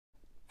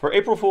For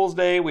April Fool's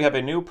Day, we have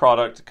a new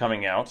product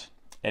coming out.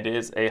 It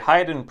is a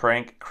hide and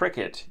prank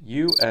Cricket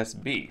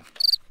USB.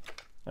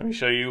 Let me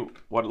show you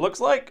what it looks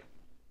like.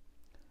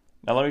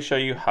 Now let me show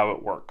you how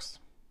it works.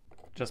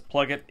 Just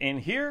plug it in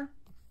here,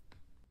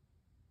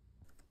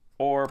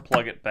 or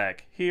plug it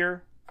back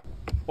here,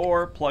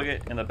 or plug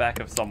it in the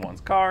back of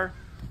someone's car,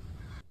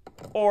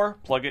 or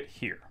plug it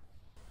here.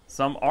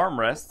 Some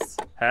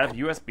armrests have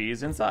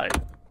USBs inside.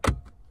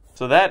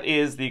 So that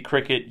is the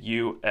Cricket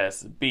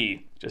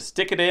USB. Just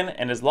stick it in,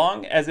 and as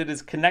long as it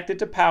is connected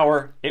to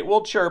power, it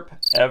will chirp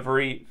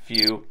every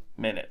few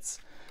minutes.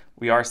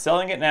 We are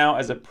selling it now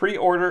as a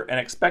pre-order and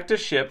expect to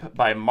ship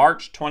by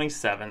March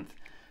 27th,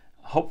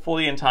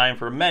 hopefully in time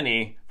for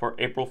many for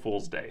April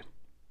Fool's Day.